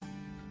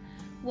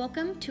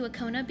Welcome to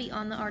Acona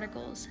Beyond the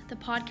Articles, the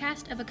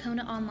podcast of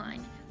Acona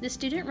Online, the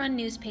student-run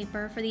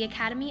newspaper for the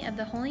Academy of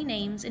the Holy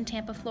Names in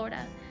Tampa,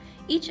 Florida.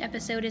 Each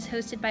episode is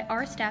hosted by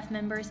our staff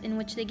members in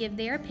which they give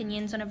their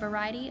opinions on a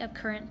variety of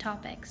current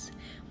topics.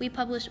 We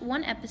publish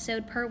one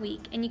episode per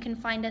week, and you can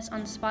find us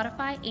on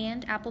Spotify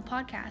and Apple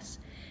Podcasts.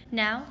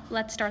 Now,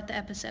 let's start the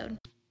episode.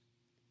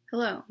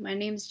 Hello, my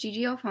name is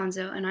Gigi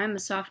Alfonso, and I'm a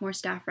sophomore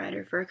staff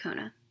writer for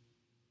Acona.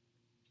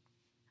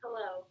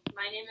 Hello,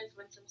 my name is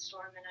Winsome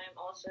Storm, and I am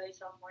also a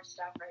sophomore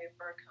staff writer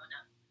for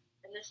Acona.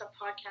 In this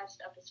podcast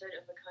episode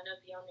of Acona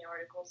Beyond the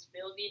Articles, we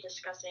will be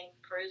discussing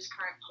Peru's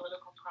current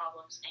political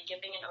problems and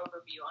giving an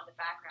overview on the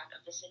background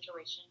of the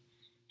situation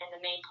and the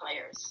main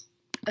players.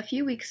 A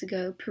few weeks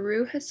ago,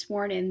 Peru has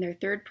sworn in their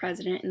third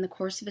president in the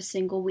course of a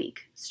single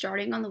week,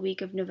 starting on the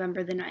week of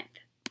November the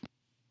 9th.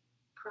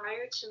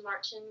 Prior to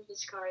Martin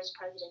Vizcarra's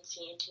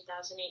presidency in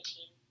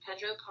 2018,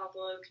 Pedro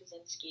Pablo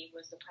Kuczynski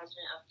was the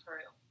president of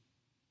Peru.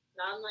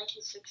 Not unlike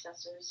his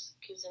successors,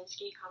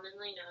 Kuczynski,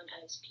 commonly known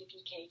as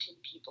PPK to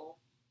the People,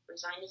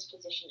 resigned his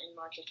position in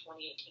March of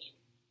 2018.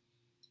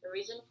 The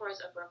reason for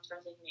his abrupt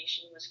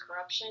resignation was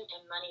corruption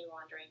and money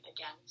laundering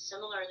again,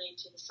 similarly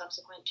to the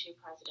subsequent two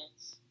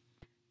presidents.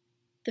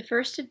 The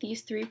first of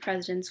these three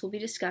presidents we'll be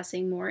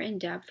discussing more in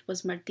depth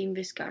was Martin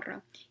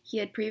Vizcarra. He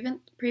had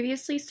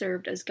previously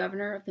served as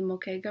governor of the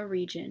Moquegua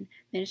region,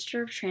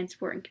 Minister of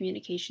Transport and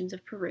Communications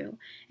of Peru,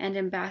 and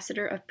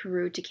ambassador of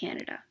Peru to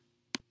Canada.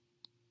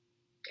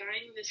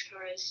 During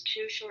Vizcarra's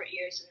 2 short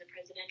years in the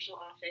presidential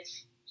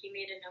office, he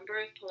made a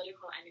number of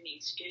political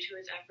enemies due to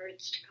his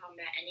efforts to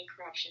combat any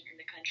corruption in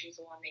the country's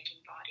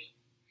lawmaking body.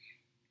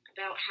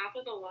 About half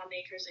of the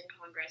lawmakers in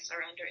Congress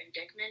are under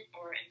indictment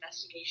or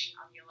investigation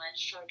on the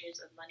alleged charges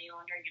of money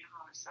laundering and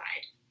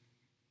homicide.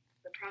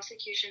 The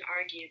prosecution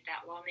argued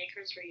that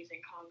lawmakers were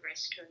using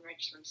Congress to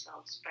enrich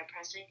themselves by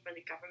pressing for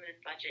the government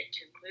budget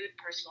to include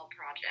personal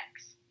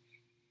projects.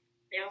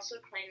 They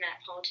also claim that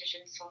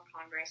politicians saw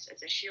Congress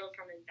as a shield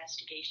from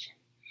investigation,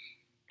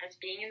 as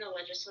being in the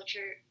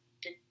legislature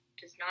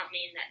does not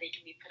mean that they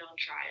can be put on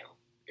trial.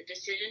 The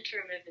decision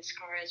to remove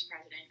Vizcarra as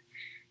president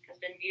has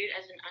been viewed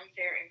as an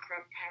unfair and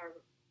corrupt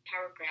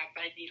power grab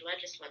by the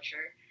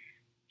legislature,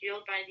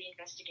 fueled by the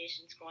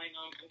investigations going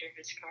on under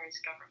Vizcarra's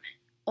government.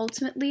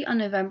 Ultimately, on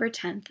November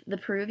 10th, the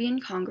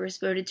Peruvian Congress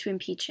voted to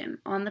impeach him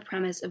on the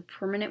premise of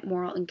permanent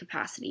moral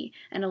incapacity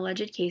and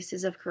alleged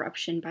cases of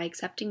corruption by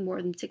accepting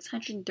more than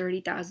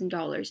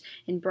 $630,000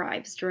 in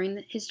bribes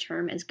during his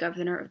term as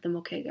governor of the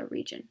Moquegua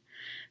region.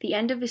 The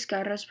end of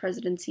Vizcarra's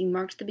presidency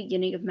marked the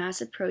beginning of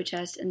massive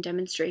protests and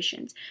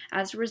demonstrations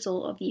as a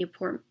result of the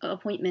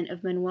appointment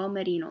of Manuel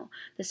Merino,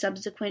 the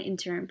subsequent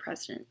interim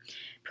president.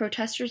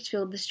 Protesters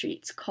filled the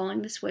streets,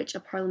 calling the switch a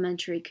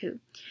parliamentary coup.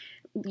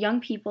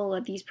 Young people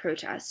led these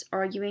protests,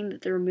 arguing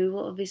that the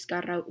removal of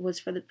Vizcarra was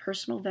for the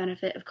personal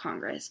benefit of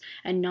Congress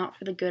and not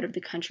for the good of the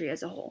country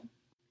as a whole.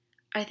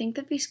 I think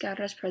that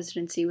Vizcarra's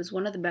presidency was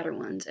one of the better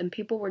ones, and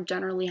people were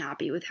generally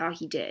happy with how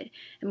he did.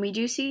 And we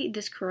do see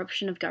this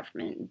corruption of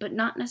government, but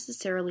not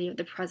necessarily of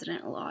the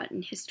president a lot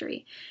in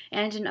history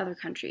and in other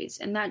countries,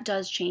 and that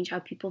does change how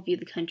people view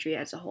the country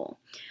as a whole.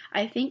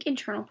 I think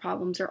internal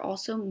problems are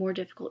also more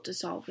difficult to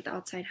solve with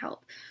outside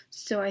help,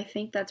 so I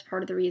think that's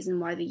part of the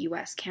reason why the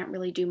U.S. can't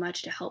really do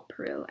much to help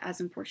Peru, as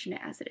unfortunate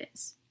as it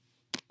is.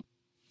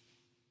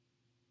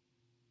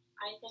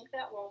 I think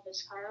that while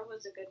Vizcarra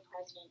was a good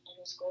president and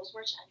his goals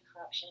were to end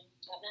corruption,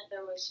 that meant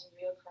there was some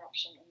real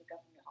corruption in the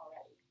government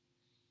already.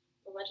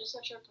 The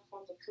legislature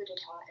performed a coup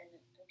d'etat and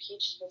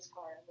impeached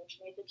Vizcarra, which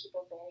made the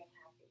people very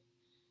unhappy.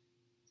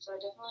 So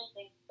I definitely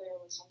think there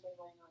was something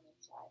going on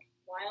inside.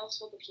 Why else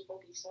would the people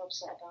be so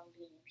upset about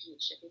being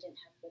impeached if he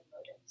didn't have good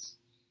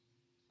motives?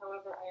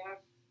 However,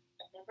 I've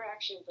never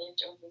actually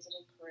lived or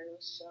visited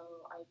Peru,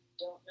 so I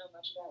don't know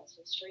much about its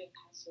history and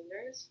past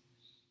leaders.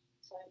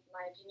 So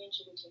my opinion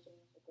should be taken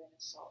with a grain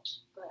of salt,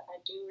 but I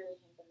do really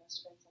think there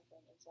must have been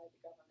something inside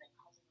the government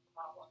causing a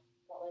problem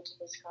that led to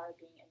Vizcarra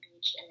being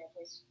impeached and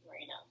replaced with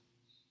Moreno,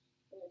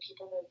 and the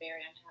people were very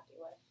unhappy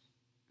with.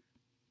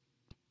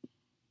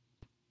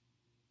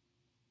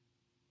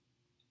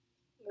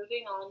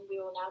 Moving on, we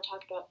will now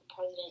talk about the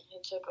president who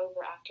took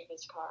over after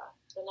Vizcarra.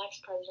 The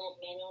next president,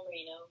 Manuel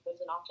Merino,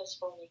 was in office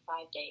for only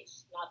 5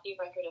 days, not the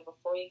record of a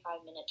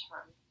 45-minute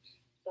term,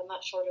 but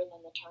much shorter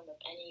than the term of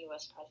any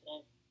U.S.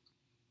 president.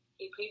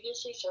 He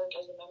previously served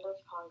as a member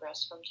of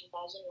Congress from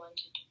 2001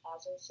 to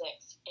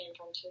 2006 and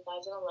from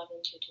 2011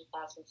 to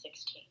 2016.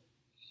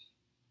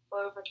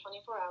 For over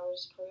 24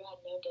 hours, Peru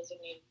had no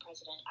designated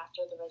president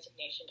after the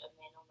resignation of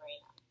Manuel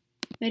Merino.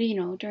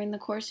 Merino, during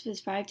the course of his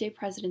 5-day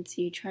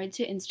presidency, tried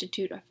to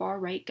institute a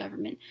far-right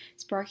government,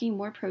 sparking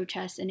more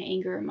protests and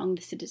anger among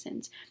the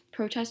citizens.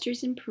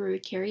 Protesters in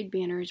Peru carried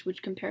banners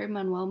which compared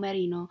Manuel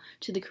Merino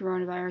to the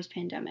coronavirus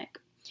pandemic.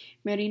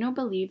 Merino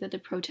believed that the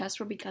protests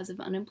were because of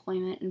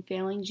unemployment and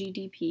failing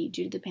GDP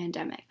due to the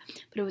pandemic,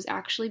 but it was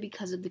actually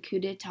because of the coup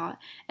d'etat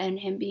and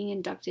him being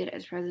inducted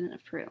as president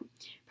of Peru.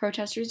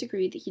 Protesters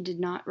agreed that he did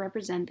not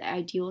represent the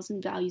ideals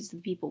and values of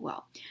the people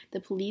well. The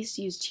police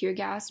used tear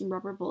gas and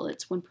rubber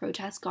bullets when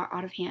protests got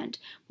out of hand,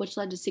 which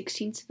led to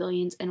 16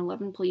 civilians and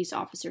 11 police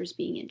officers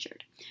being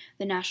injured.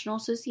 The National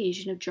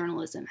Association of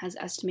Journalism has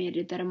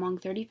estimated that among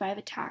 35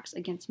 attacks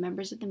against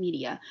members of the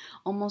media,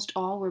 almost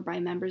all were by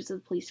members of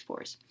the police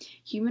force.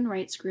 Human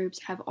rights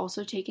groups have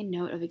also taken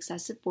note of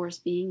excessive force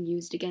being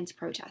used against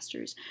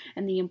protesters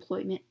and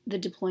the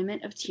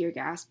deployment of tear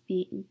gas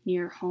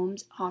near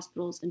homes,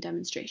 hospitals, and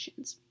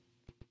demonstrations.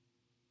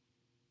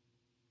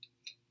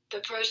 The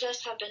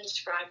protests have been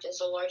described as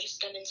the largest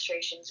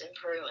demonstrations in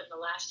Peru in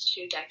the last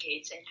 2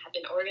 decades and have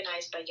been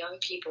organized by young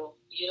people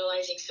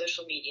utilizing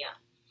social media.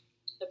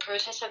 The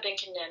protests have been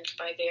condemned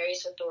by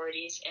various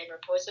authorities, and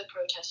reports of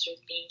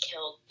protesters being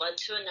killed led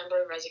to a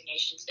number of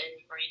resignations in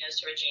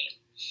Moreno's regime,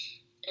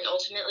 and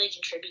ultimately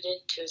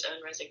contributed to his own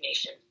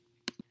resignation.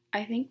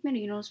 I think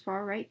Merino's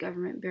far-right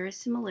government bears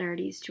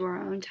similarities to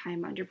our own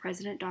time under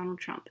President Donald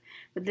Trump,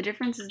 but the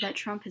difference is that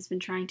Trump has been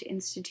trying to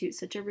institute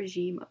such a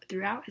regime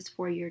throughout his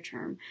 4-year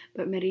term,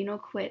 but Merino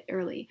quit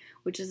early,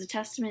 which is a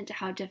testament to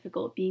how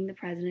difficult being the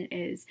president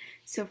is.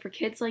 So for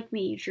kids like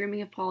me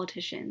dreaming of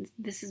politicians,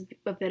 this is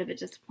a bit of a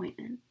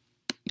disappointment.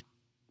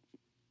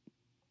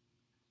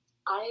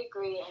 I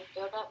agree and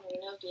feel that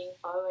Merino being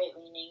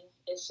far-right-leaning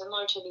is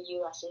similar to the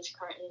U.S.'s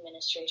current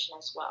administration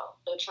as well,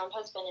 though Trump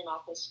has been in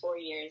office 4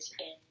 years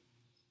and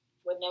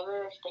would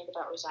never think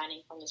about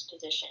resigning from this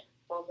position,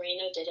 while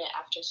Merino did it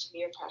after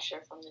severe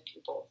pressure from the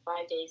people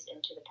 5 days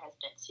into the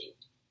presidency.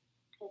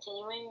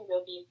 Continuing,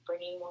 we'll be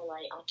bringing more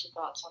light onto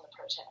thoughts on the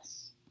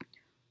protests.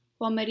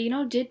 While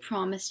Merino did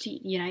promise to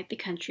unite the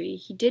country,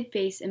 he did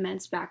face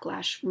immense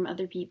backlash from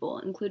other people,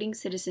 including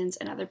citizens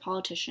and other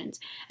politicians,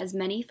 as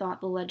many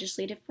thought the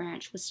legislative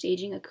branch was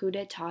staging a coup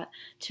d'etat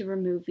to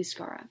remove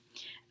Vizcarra.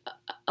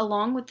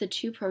 Along with the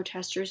 2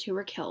 protesters who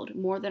were killed,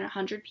 more than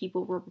 100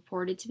 people were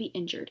reported to be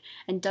injured,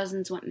 and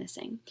dozens went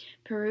missing.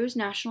 Peru's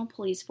National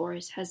Police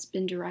Force has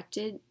been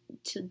directed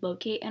to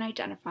locate and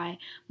identify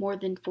more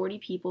than 40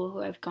 people who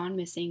have gone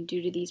missing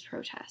due to these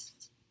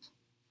protests.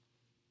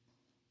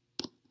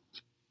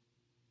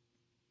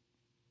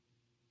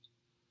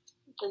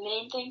 The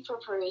main thing for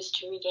Peru is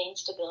to regain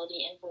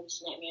stability and for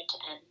this nightmare to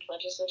end,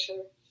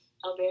 Legislator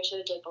Alberto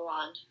de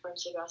Boland from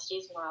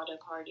Sagasti's Morado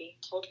party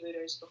told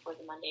Reuters before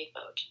the Monday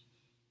vote.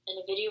 In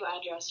a video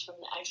address from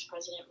the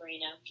ex-president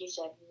Merino, he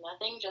said,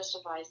 "Nothing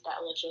justifies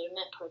that a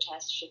legitimate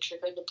protest should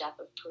trigger the death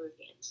of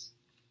Peruvians."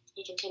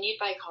 He continued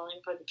by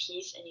calling for the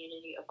peace and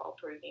unity of all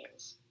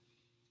Peruvians.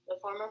 The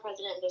former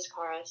President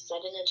Vizcarra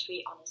said in a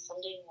tweet on a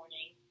Sunday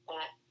morning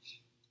that,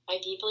 "I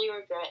deeply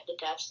regret the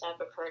deaths that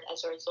have occurred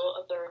as a result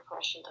of the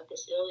repression of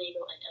this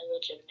illegal and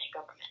illegitimate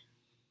government.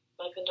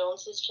 My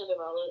condolences to the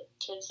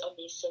relatives of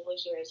these civil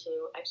heroes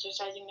who,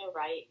 exercising their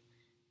right,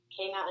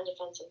 came out in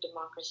defense of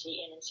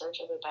democracy and in search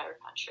of a better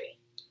country."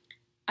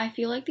 I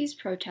feel like these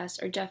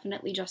protests are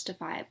definitely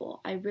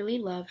justifiable. I really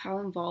love how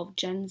involved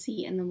Gen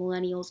Z and the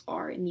millennials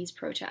are in these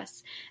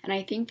protests, and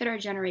I think that our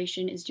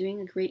generation is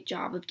doing a great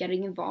job of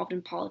getting involved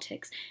in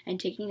politics and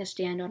taking a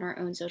stand on our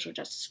own social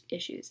justice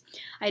issues.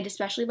 I'd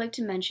especially like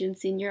to mention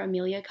Senior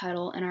Amelia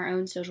Cuddle and our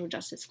own Social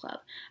Justice Club.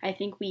 I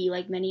think we,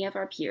 like many of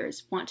our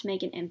peers, want to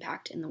make an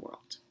impact in the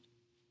world.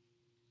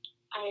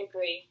 I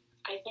agree.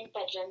 I think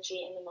that Gen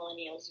Z and the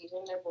millennials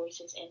using their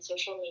voices and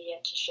social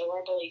media to show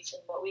our beliefs in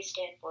what we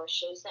stand for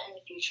shows that in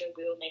the future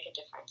we will make a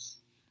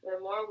difference. We're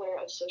more aware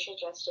of social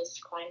justice,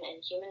 climate,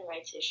 and human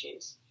rights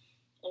issues,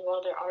 and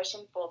while there are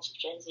some faults of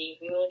Gen Z,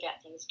 we will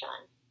get things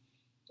done.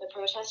 The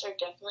protests are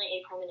definitely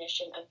a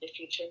premonition of the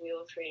future we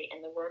will create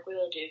and the work we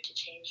will do to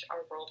change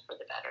our world for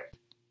the better.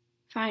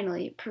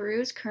 Finally,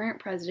 Peru's current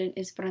president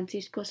is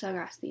Francisco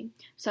Sagasti.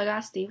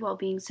 Sagasti, while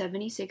being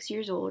 76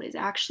 years old, is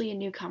actually a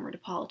newcomer to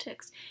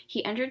politics.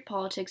 He entered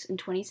politics in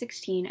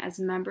 2016 as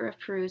a member of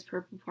Peru's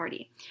Purple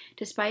Party.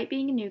 Despite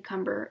being a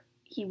newcomer,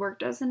 he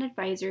worked as an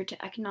advisor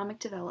to economic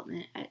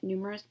development at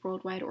numerous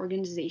worldwide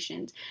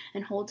organizations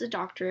and holds a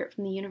doctorate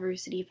from the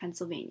University of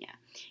Pennsylvania.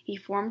 He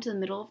formed the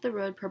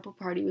middle-of-the-road Purple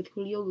Party with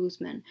Julio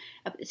Guzman,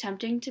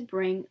 attempting to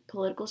bring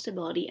political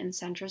stability and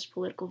centrist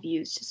political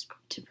views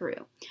to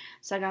Peru.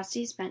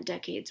 Sagasti spent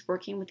decades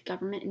working with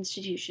government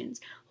institutions,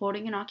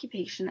 holding an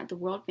occupation at the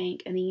World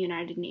Bank and the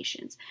United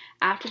Nations.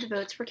 After the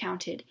votes were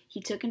counted,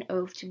 he took an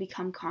oath to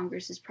become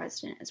Congress's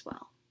president as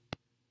well.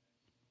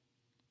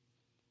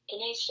 In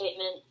a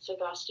statement,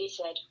 Sagasti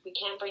said, "We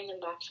can't bring them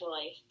back to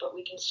life, but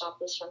we can stop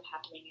this from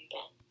happening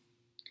again."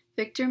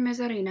 Victor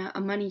Mezarina,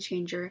 a money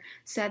changer,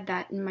 said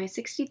that, "In my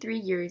 63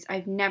 years,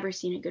 I've never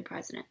seen a good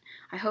president.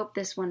 I hope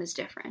this one is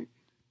different."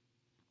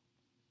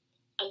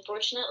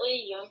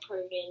 Unfortunately, young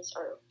Peruvians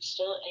are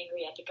still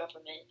angry at the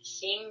government,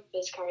 seeing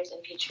Vizcarra's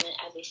impeachment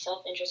as a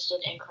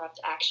self-interested and corrupt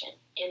action,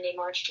 and they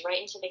marched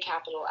right into the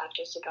Capitol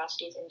after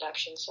Sagasti's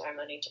induction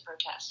ceremony to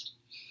protest.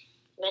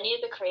 Many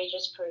of the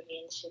courageous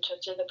Peruvians who took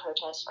to the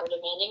protests are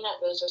demanding that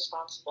those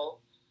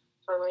responsible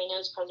for for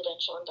Moreno's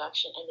presidential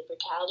induction and the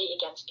brutality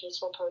against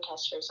peaceful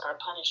protesters are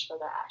punished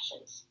for their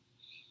actions.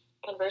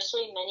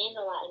 Conversely, many in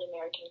the Latin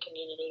American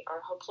community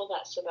are hopeful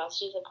that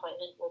Sagasti's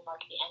appointment will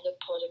mark the end of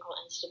political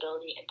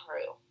instability in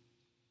Peru.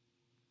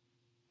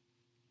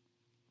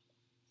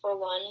 For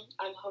one,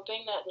 I'm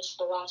hoping that this is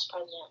the last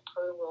president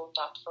Peru will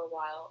induct for a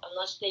while,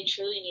 unless they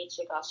truly need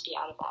Sagasti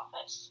out of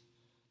office.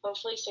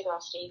 Hopefully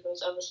Sagasti, who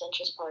is of the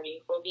centrist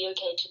party, will be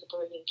okay to the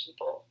Peruvian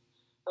people,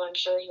 though I'm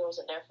sure he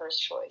wasn't their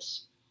first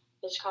choice.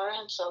 Vizcarra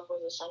himself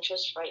was a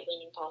centrist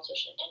right-leaning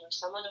politician, and with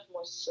someone of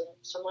more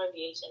similar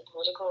views and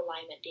political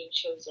alignment being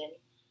chosen,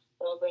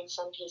 it will bring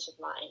some peace of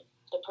mind.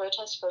 The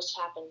protests first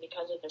happened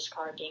because of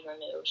Vizcarra being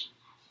removed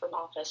from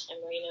office and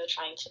Moreno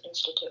trying to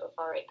institute a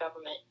far-right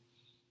government,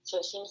 so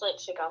it seems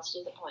like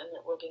Sagasti's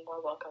appointment will be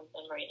more welcome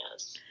than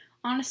Moreno's.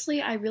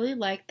 Honestly, I really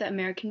like the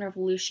American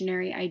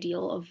revolutionary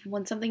ideal of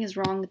when something is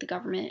wrong with the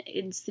government,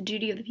 it's the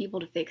duty of the people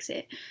to fix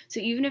it. So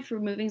even if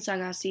removing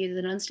Sagasti is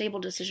an unstable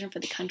decision for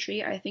the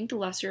country, I think the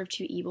lesser of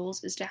two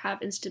evils is to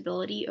have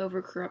instability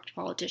over corrupt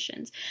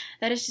politicians.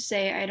 That is to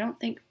say, I don't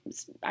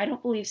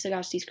believe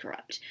Sagasti's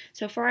corrupt.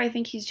 So far, I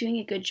think he's doing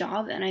a good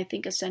job, and I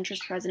think a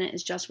centrist president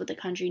is just what the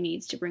country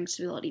needs to bring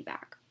stability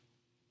back.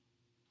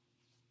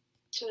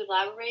 To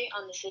elaborate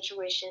on the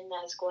situation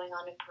that is going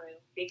on in Peru,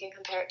 we can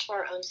compare it to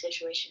our own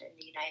situation in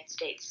the United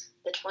States.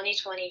 The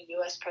 2020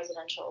 U.S.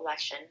 presidential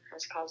election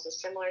has caused a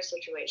similar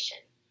situation,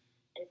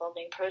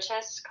 involving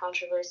protests,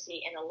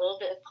 controversy, and a little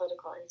bit of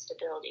political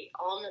instability,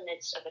 all in the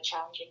midst of a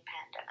challenging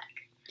pandemic.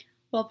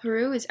 While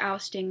Peru is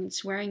ousting and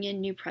swearing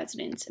in new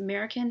presidents,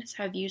 Americans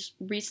have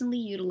recently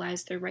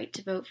utilized their right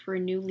to vote for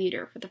a new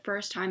leader for the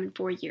first time in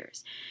 4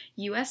 years.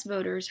 U.S.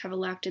 voters have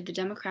elected the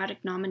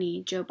Democratic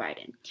nominee, Joe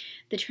Biden.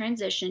 The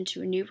transition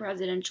to a new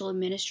presidential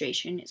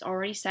administration is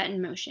already set in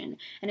motion,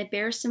 and it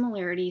bears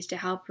similarities to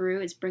how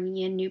Peru is bringing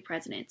in new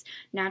presidents,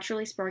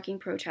 naturally sparking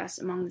protests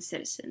among the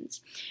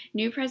citizens.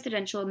 New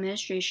presidential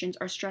administrations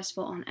are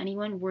stressful on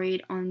anyone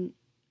worried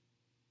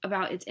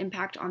about its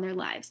impact on their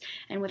lives,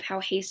 and with how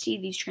hasty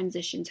these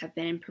transitions have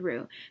been in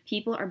Peru,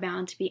 people are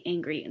bound to be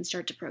angry and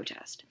start to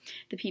protest.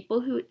 The people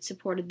who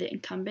supported the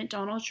incumbent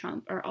Donald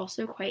Trump are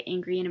also quite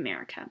angry in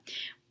America,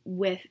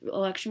 with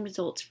election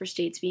results for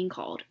states being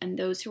called, and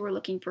those who are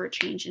looking for a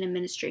change in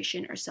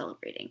administration are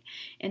celebrating.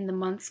 In the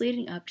months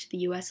leading up to the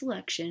U.S.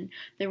 election,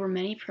 there were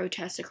many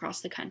protests across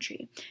the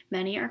country.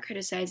 Many are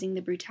criticizing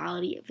the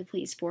brutality of the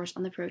police force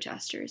on the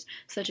protesters,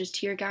 such as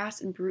tear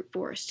gas and brute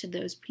force to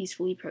those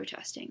peacefully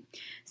protesting.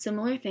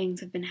 Similar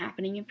things have been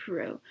happening in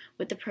Peru,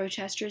 with the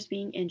protesters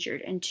being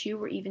injured, and 2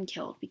 were even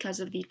killed because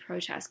of these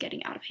protests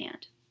getting out of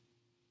hand.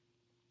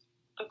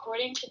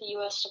 According to the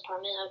U.S.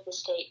 Department of the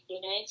State, the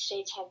United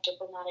States have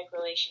diplomatic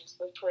relations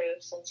with Peru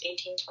since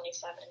 1827.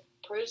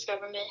 Peru's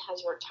government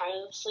has worked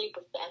tirelessly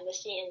with the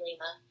embassy in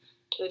Lima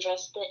to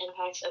address the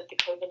impacts of the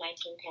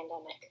COVID-19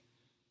 pandemic,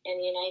 and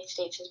the United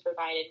States has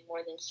provided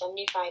more than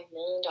 $75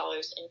 million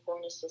in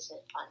foreign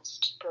assistance funds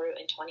to Peru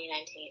in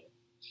 2019.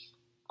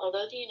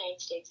 Although the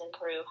United States and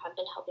Peru have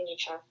been helping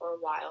each other for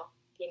a while,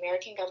 the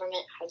American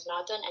government has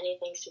not done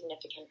anything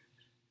significant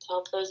to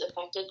help those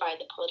affected by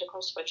the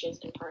political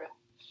switches in Peru.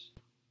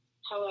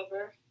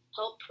 However,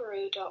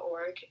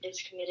 HelpPeru.org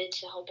is committed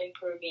to helping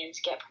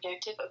Peruvians get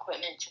protective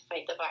equipment to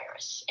fight the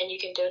virus, and you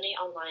can donate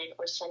online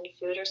or send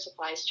food or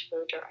supplies to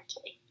Peru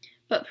directly.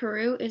 But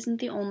Peru isn't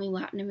the only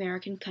Latin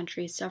American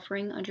country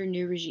suffering under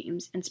new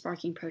regimes and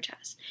sparking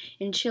protests.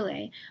 In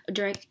Chile,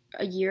 during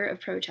a year of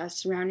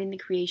protests surrounding the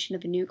creation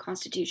of a new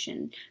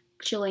constitution,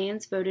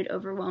 Chileans voted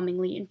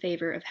overwhelmingly in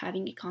favor of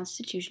having a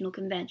constitutional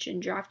convention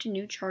draft a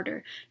new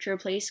charter to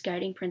replace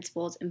guiding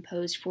principles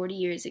imposed 40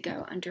 years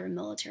ago under a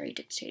military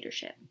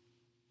dictatorship.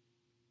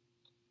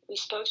 We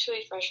spoke to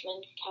a freshman,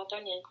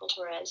 Catherine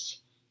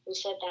Torres, who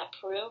said that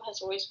Peru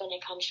has always been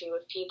a country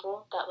with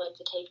people that like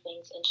to take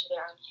things into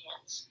their own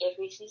hands. If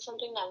we see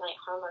something that might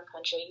harm our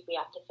country, we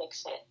have to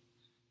fix it.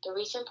 The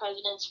recent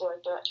presidents were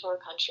a threat to our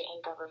country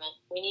and government.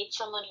 We need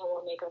someone who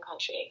will make our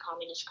country a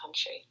communist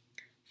country.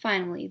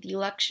 Finally, the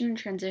election and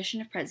transition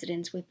of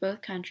presidents with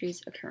both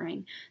countries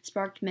occurring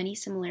sparked many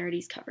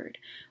similarities covered.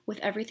 With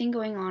everything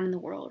going on in the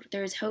world,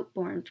 there is hope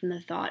born from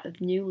the thought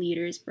of new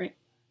leaders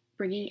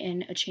bringing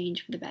in a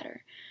change for the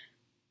better.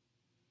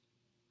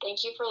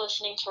 Thank you for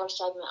listening to our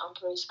segment on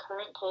Peru's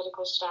current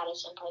political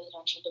status and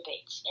presidential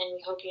debates, and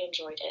we hope you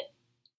enjoyed it.